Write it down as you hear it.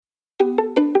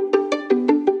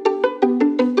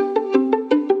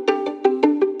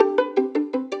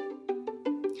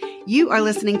You are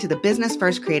listening to the Business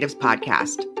First Creatives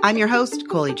podcast. I'm your host,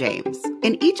 Coley James.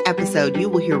 In each episode, you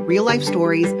will hear real-life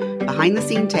stories,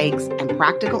 behind-the-scene takes, and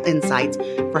practical insights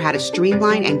for how to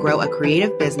streamline and grow a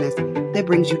creative business that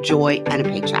brings you joy and a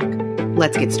paycheck.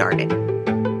 Let's get started.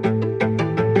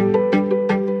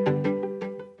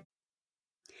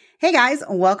 Hey guys,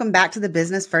 welcome back to the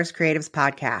Business First Creatives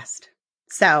podcast.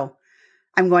 So,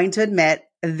 I'm going to admit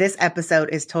this episode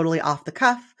is totally off the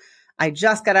cuff. I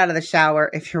just got out of the shower.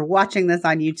 If you're watching this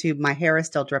on YouTube, my hair is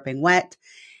still dripping wet.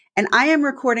 And I am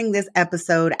recording this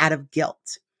episode out of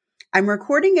guilt. I'm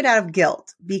recording it out of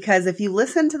guilt because if you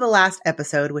listen to the last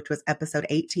episode, which was episode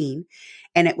 18,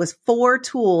 and it was 4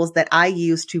 tools that I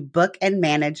use to book and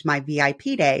manage my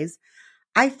VIP days,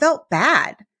 I felt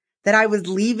bad that I was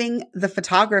leaving the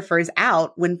photographers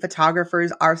out when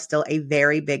photographers are still a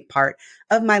very big part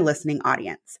of my listening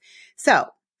audience. So,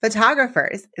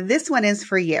 photographers, this one is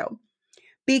for you.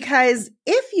 Because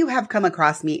if you have come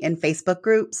across me in Facebook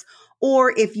groups,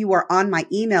 or if you are on my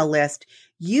email list,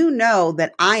 you know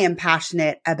that I am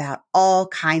passionate about all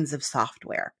kinds of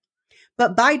software.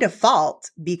 But by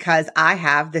default, because I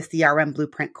have the CRM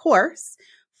Blueprint course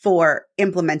for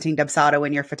implementing Dubsado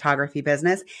in your photography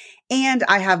business, and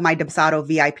I have my Dubsado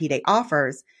VIP Day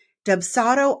offers,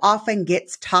 Dubsado often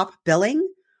gets top billing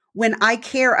when I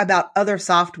care about other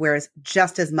softwares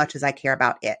just as much as I care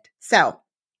about it. So,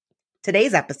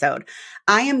 today's episode,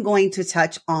 I am going to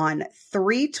touch on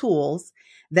 3 tools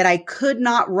that I could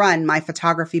not run my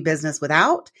photography business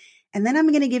without. And then I'm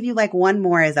going to give you like one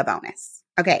more as a bonus.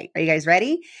 Okay, are you guys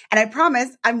ready? And I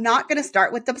promise I'm not going to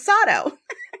start with Dubsado.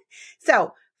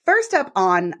 So first up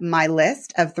on my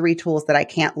list of 3 tools that I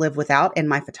can't live without in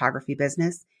my photography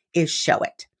business is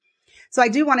Showit. So I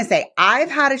do want to say I've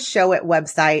had a Showit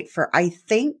website for I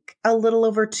think a little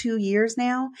over 2 years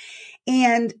now.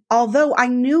 And although I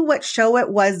knew what Showit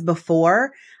was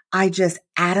before, I just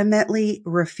adamantly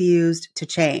refused to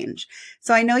change.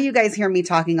 So I know you guys hear me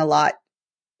talking a lot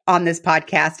on this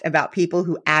podcast about people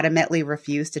who adamantly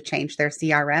refuse to change their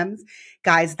CRMs.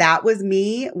 Guys, that was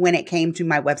me when it came to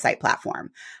my website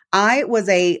platform. I was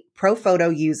a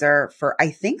ProPhoto user for I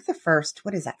think the first,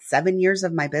 7 years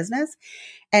of my business.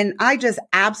 And I just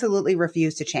absolutely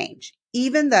refused to change,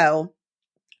 even though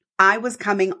I was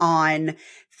coming on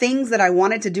things that I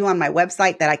wanted to do on my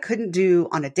website that I couldn't do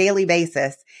on a daily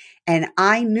basis. And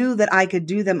I knew that I could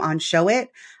do them on Showit.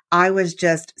 I was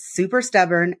just super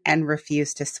stubborn and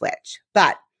refused to switch.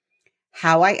 But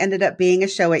how I ended up being a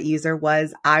Showit user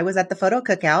was I was at the photo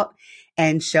cookout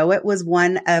and Showit was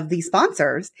one of the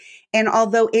sponsors. And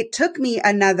although it took me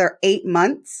another 8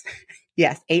 months,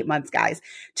 yes, 8 months, guys,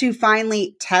 to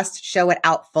finally test Showit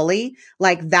out fully,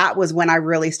 like that was when I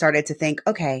really started to think,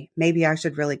 okay, maybe I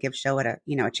should really give Showit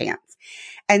a chance.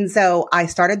 And so I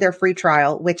started their free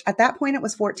trial, which at that point it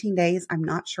was 14 days. I'm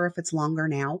not sure if it's longer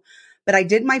now, but I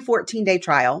did my 14-day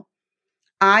trial.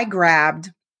 I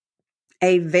grabbed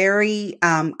a very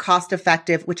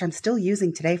cost-effective, which I'm still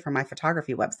using today for my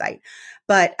photography website,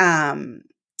 but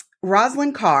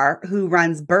Rosalind Carr, who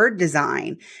runs Bird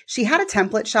Design, she had a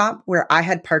template shop where I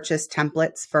had purchased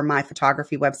templates for my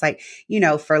photography website,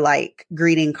 for like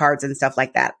greeting cards and stuff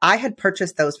like that. I had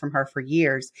purchased those from her for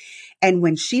years. And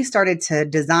when she started to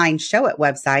design Showit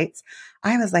websites,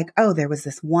 I was like, oh, there was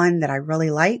this one that I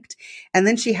really liked. And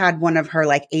then she had one of her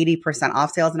like 80%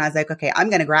 off sales. And I was like, okay, I'm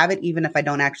going to grab it even if I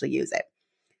don't actually use it.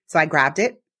 So I grabbed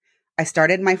it. I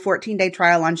started my 14-day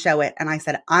trial on Showit and I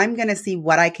said, I'm going to see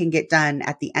what I can get done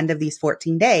at the end of these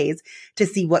 14 days to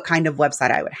see what kind of website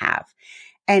I would have.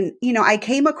 And, I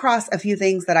came across a few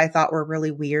things that I thought were really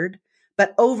weird,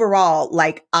 but overall,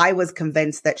 like I was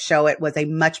convinced that Showit was a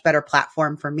much better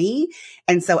platform for me.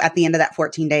 And so at the end of that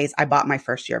 14 days, I bought my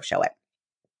first year of Showit.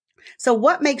 So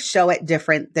what makes Showit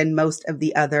different than most of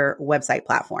the other website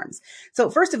platforms? So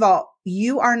first of all,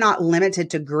 you are not limited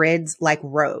to grids like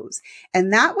rows.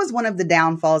 And that was one of the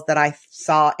downfalls that I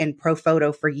saw in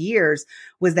ProPhoto for years,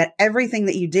 was that everything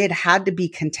that you did had to be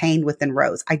contained within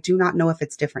rows. I do not know if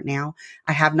it's different now.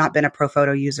 I have not been a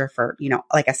ProPhoto user for,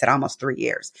 like I said, almost 3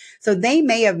 years. So they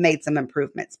may have made some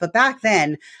improvements. But back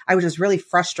then, I was just really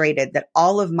frustrated that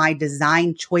all of my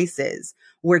design choices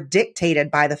were dictated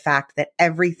by the fact that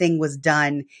everything was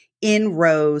done in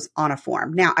rows on a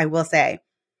form. Now, I will say,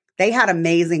 they had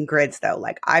amazing grids though.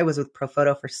 Like I was with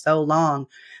ProPhoto for so long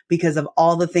because of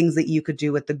all the things that you could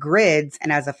do with the grids.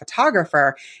 And as a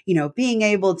photographer, being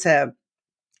able to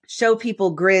show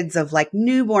people grids of like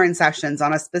newborn sessions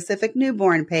on a specific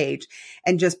newborn page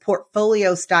and just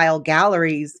portfolio style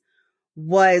galleries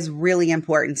was really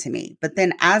important to me. But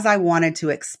then as I wanted to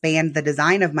expand the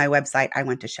design of my website, I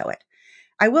went to Showit.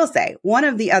 I will say one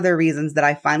of the other reasons that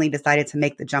I finally decided to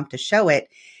make the jump to Showit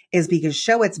is because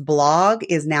Showit's blog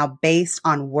is now based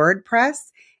on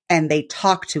WordPress and they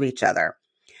talk to each other.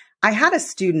 I had a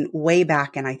student way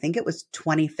back in, I think it was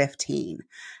 2015.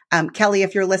 Kelly,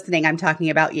 if you're listening, I'm talking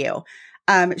about you.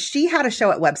 She had a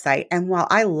Showit website. And while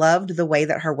I loved the way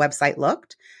that her website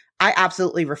looked, I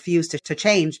absolutely refused to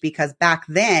change because back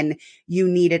then you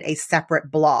needed a separate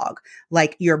blog.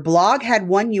 Like your blog had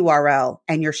one URL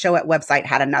and your Showit website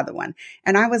had another one.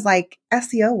 And I was like,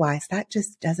 SEO wise, that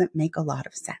just doesn't make a lot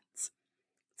of sense.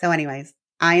 So anyways,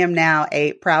 I am now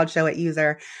a proud Showit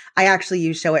user. I actually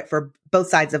use Showit for both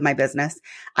sides of my business.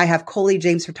 I have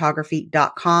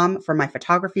ColeyJamesPhotography.com for my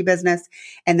photography business.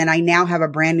 And then I now have a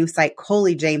brand new site,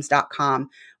 ColeyJames.com,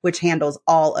 which handles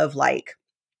all of like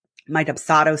my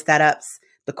Dubsado setups,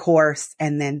 the course,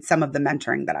 and then some of the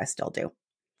mentoring that I still do.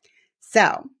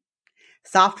 So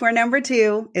software number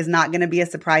 2 is not going to be a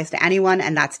surprise to anyone,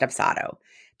 and that's Dubsado.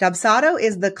 Dubsado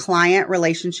is the client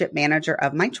relationship manager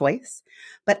of my choice.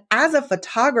 But as a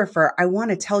photographer, I want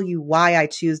to tell you why I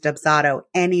choose Dubsado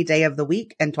any day of the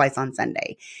week and twice on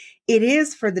Sunday. It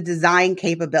is for the design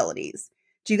capabilities.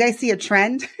 Do you guys see a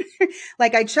trend?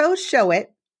 Like I chose Showit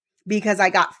because I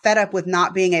got fed up with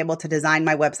not being able to design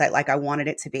my website like I wanted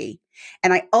it to be.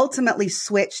 And I ultimately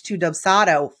switched to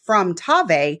Dubsado from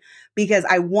Tave because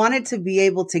I wanted to be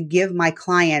able to give my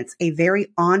clients a very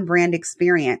on-brand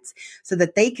experience so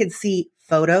that they could see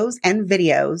photos and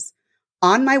videos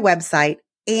on my website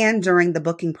and during the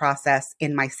booking process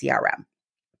in my CRM.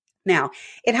 Now,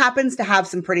 it happens to have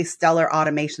some pretty stellar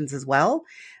automations as well,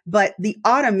 but the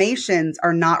automations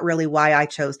are not really why I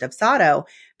chose Dubsado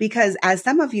because as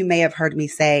some of you may have heard me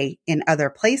say in other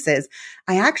places,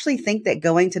 I actually think that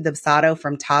going to Dubsado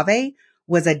from Tave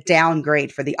was a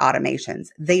downgrade for the automations.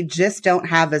 They just don't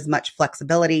have as much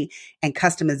flexibility and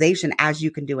customization as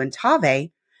you can do in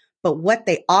Tave, but what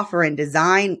they offer in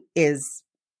design is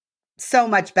so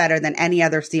much better than any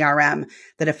other CRM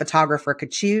that a photographer could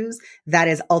choose. That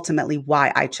is ultimately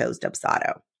why I chose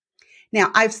Dubsado. Now,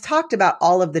 I've talked about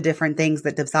all of the different things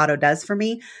that Dubsado does for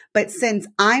me, but since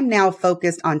I'm now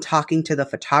focused on talking to the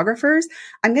photographers,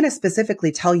 I'm going to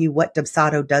specifically tell you what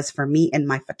Dubsado does for me in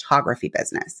my photography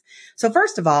business. So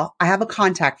first of all, I have a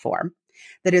contact form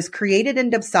that is created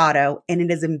in Dubsado and it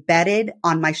is embedded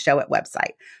on my Showit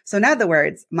website. So in other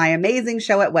words, my amazing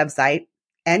Showit website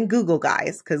and Google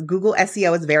guys, because Google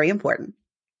SEO is very important.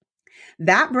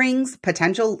 That brings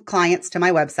potential clients to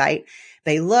my website.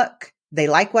 They look, they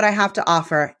like what I have to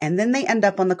offer, and then they end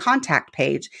up on the contact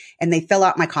page and they fill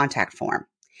out my contact form.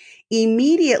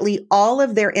 Immediately, all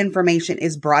of their information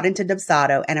is brought into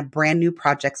Dubsado and a brand new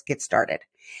project gets started.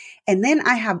 And then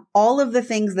I have all of the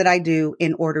things that I do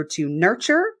in order to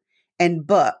nurture and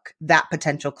book that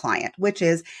potential client, which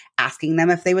is asking them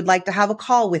if they would like to have a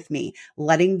call with me,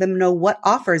 letting them know what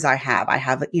offers I have. I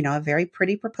have, a very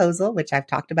pretty proposal, which I've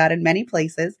talked about in many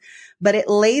places, but it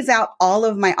lays out all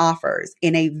of my offers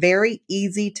in a very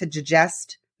easy to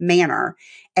digest manner.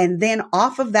 And then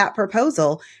off of that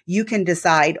proposal, you can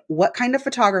decide what kind of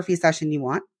photography session you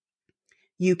want.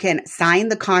 You can sign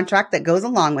the contract that goes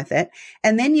along with it.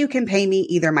 And then you can pay me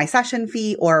either my session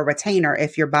fee or a retainer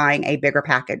if you're buying a bigger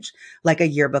package, like a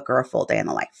yearbook or a full day in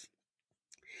the life.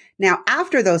 Now,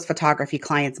 after those photography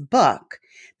clients book,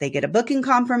 they get a booking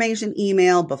confirmation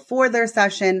email before their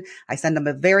session. I send them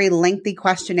a very lengthy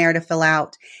questionnaire to fill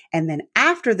out. And then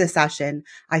after the session,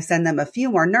 I send them a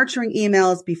few more nurturing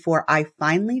emails before I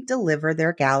finally deliver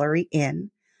their gallery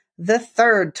in the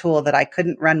third tool that I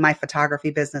couldn't run my photography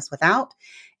business without,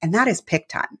 and that is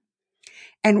PicTime.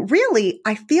 And really,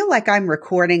 I feel like I'm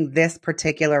recording this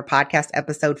particular podcast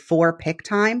episode for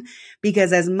PicTime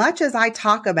because as much as I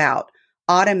talk about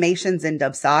automations in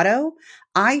Dubsado,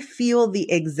 I feel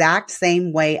the exact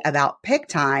same way about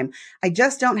PicTime. I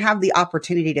just don't have the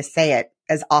opportunity to say it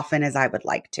as often as I would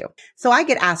like to. So I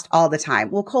get asked all the time,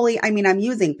 well, Coley, I'm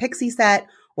using Pixieset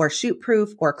or Shootproof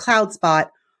or CloudSpot.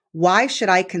 Why should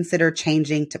I consider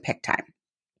changing to PicTime?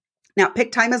 Now,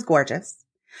 PicTime is gorgeous,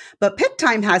 but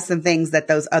PicTime has some things that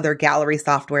those other gallery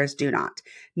softwares do not.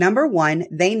 Number one,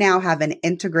 they now have an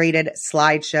integrated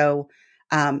slideshow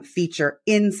feature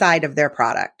inside of their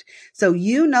product. So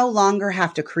you no longer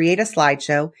have to create a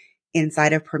slideshow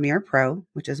inside of Premiere Pro,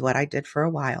 which is what I did for a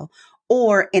while,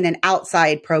 or in an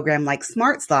outside program like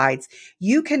Smart Slides.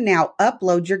 You can now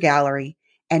upload your gallery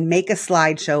and make a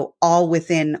slideshow all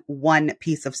within one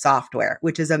piece of software,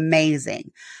 which is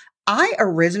amazing. I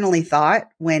originally thought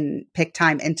when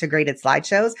PicTime integrated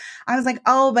slideshows, I was like,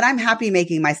 oh, but I'm happy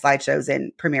making my slideshows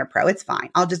in Premiere Pro. It's fine.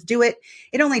 I'll just do it.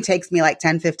 It only takes me like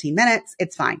 10, 15 minutes.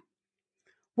 It's fine.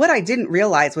 What I didn't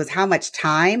realize was how much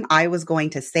time I was going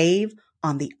to save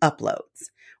on the uploads,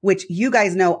 which you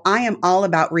guys know I am all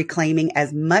about reclaiming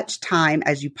as much time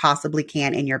as you possibly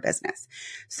can in your business.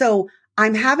 So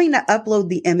I'm having to upload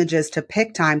the images to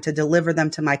PickTime to deliver them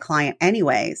to my client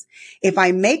anyways. If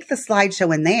I make the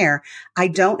slideshow in there, I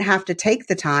don't have to take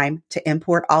the time to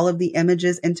import all of the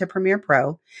images into Premiere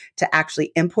Pro, to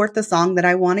actually import the song that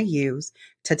I want to use,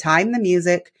 to time the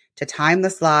music, to time the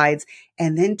slides,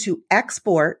 and then to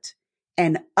export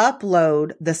and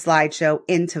upload the slideshow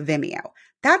into Vimeo.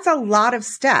 That's a lot of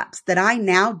steps that I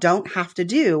now don't have to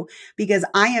do because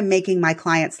I am making my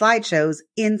client slideshows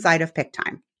inside of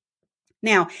PickTime.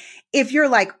 Now, if you're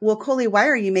like, well, Coley, why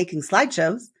are you making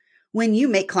slideshows when you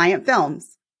make client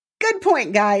films? Good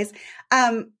point, guys.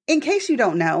 In case you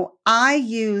don't know, I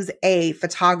use a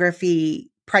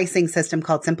photography pricing system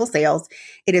called Simple Sales.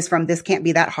 It is from This Can't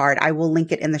Be That Hard. I will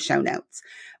link it in the show notes.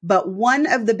 But one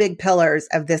of the big pillars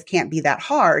of This Can't Be That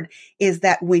Hard is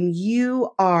that when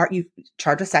you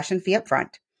charge a session fee up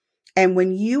front. And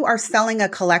when you are selling a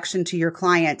collection to your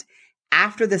client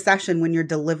after the session, when you're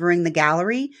delivering the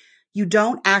gallery, you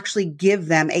don't actually give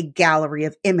them a gallery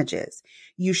of images.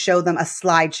 You show them a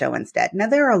slideshow instead. Now,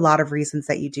 there are a lot of reasons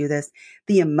that you do this.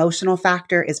 The emotional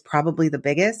factor is probably the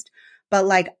biggest, but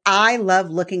I love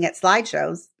looking at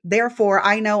slideshows. Therefore,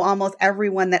 I know almost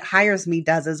everyone that hires me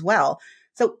does as well.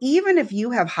 So even if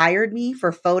you have hired me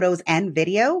for photos and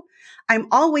video, I'm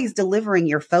always delivering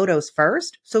your photos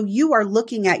first. So you are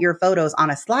looking at your photos on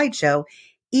a slideshow,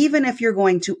 even if you're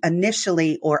going to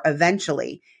initially or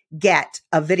eventually get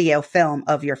a video film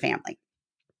of your family.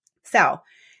 So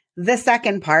the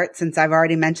second part, since I've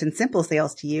already mentioned Simple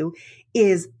Sales to you,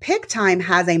 is PickTime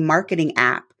has a marketing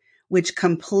app which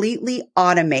completely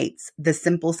automates the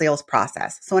Simple Sales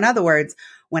process. So in other words,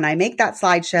 when I make that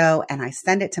slideshow and I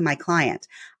send it to my client,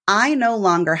 I no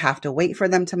longer have to wait for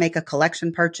them to make a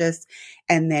collection purchase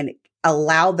and then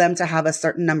allow them to have a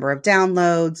certain number of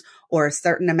downloads or a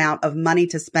certain amount of money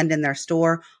to spend in their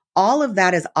store. All of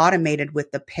that is automated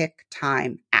with the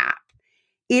PickTime app.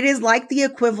 It is like the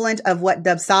equivalent of what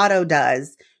Dubsado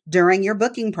does during your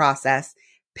booking process.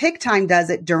 PickTime does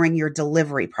it during your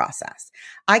delivery process.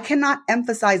 I cannot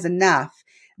emphasize enough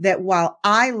that while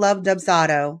I love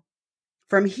Dubsado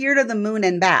from here to the moon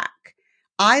and back,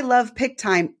 I love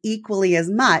PickTime equally as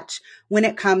much when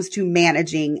it comes to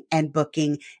managing and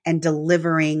booking and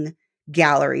delivering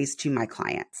galleries to my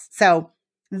clients. So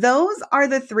those are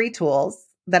the three tools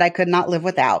that I could not live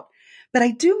without. But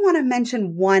I do want to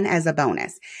mention one as a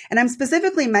bonus. And I'm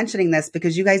specifically mentioning this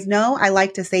because you guys know I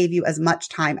like to save you as much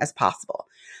time as possible.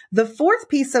 The fourth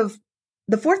piece of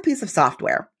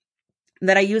software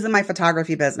that I use in my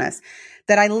photography business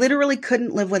that I literally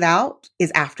couldn't live without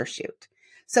is Aftershoot.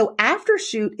 So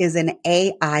Aftershoot is an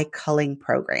AI culling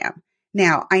program.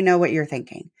 Now, I know what you're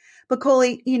thinking. But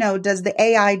Coley, does the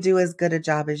AI do as good a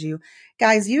job as you?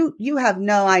 Guys, you have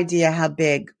no idea how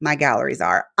big my galleries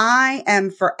are. I am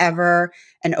forever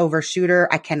an overshooter.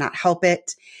 I cannot help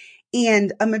it.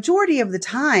 And a majority of the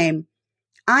time,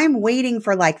 I'm waiting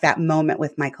for that moment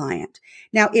with my client.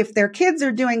 Now, if their kids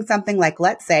are doing something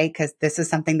let's say, because this is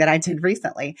something that I did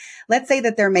recently, let's say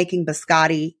that they're making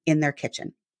biscotti in their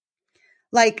kitchen.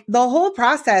 The whole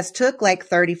process took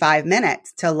 35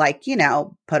 minutes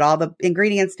to put all the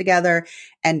ingredients together,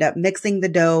 end up mixing the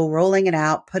dough, rolling it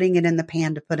out, putting it in the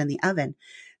pan to put in the oven.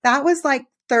 That was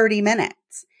 30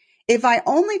 minutes. If I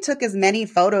only took as many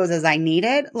photos as I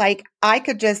needed, I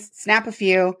could just snap a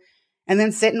few and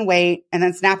then sit and wait and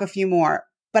then snap a few more.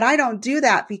 But I don't do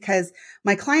that because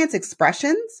my clients'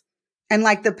 expressions and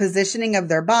the positioning of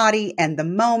their body and the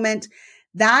moment,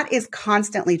 that is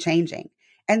constantly changing.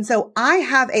 And so I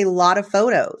have a lot of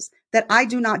photos that I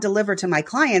do not deliver to my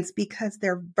clients because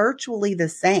they're virtually the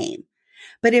same.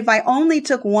 But if I only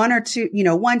took one or two,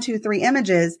 1, 2, 3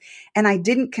 images and I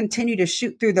didn't continue to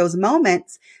shoot through those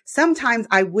moments, sometimes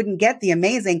I wouldn't get the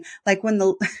amazing,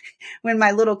 when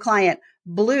my little client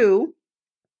blew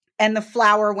and the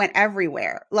flour went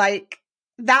everywhere.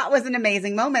 That was an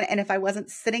amazing moment. And if I wasn't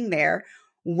sitting there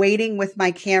waiting with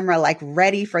my camera,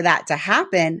 ready for that to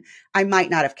happen, I might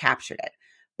not have captured it.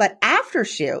 But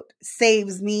Aftershoot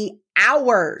saves me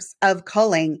hours of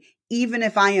culling, even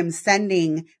if I am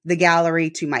sending the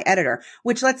gallery to my editor,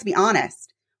 which, let's be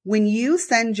honest, when you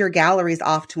send your galleries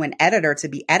off to an editor to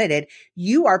be edited,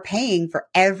 you are paying for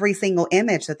every single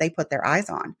image that they put their eyes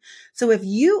on. So if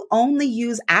you only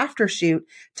use Aftershoot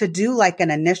to do an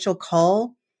initial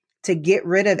cull to get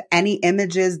rid of any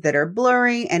images that are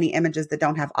blurry, any images that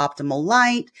don't have optimal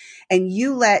light, and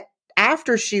you let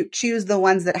after shoot, choose the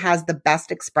ones that has the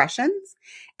best expressions.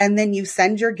 And then you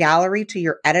send your gallery to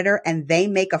your editor and they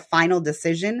make a final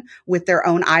decision with their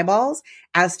own eyeballs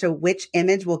as to which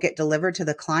image will get delivered to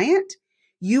the client.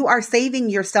 You are saving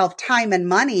yourself time and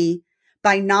money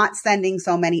by not sending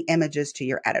so many images to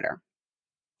your editor.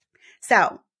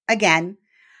 So again,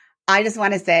 I just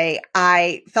want to say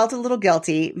I felt a little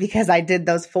guilty because I did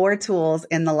those 4 tools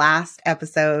in the last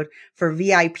episode for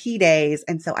VIP days.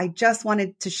 And so I just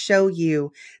wanted to show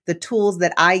you the tools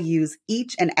that I use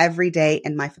each and every day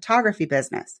in my photography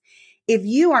business. If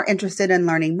you are interested in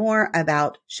learning more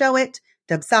about Showit,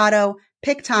 Dubsado,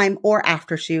 PicTime, or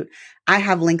Aftershoot, I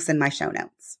have links in my show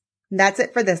notes. That's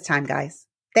it for this time, guys.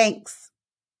 Thanks.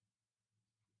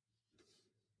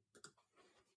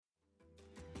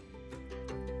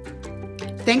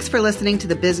 Thanks for listening to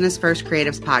the Business First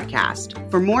Creatives podcast.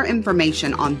 For more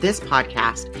information on this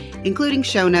podcast, including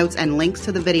show notes and links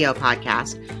to the video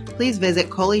podcast, please visit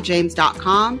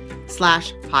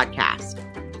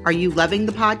ColeyJames.com/podcast. Are you loving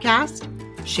the podcast?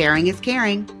 Sharing is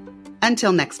caring.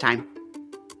 Until next time.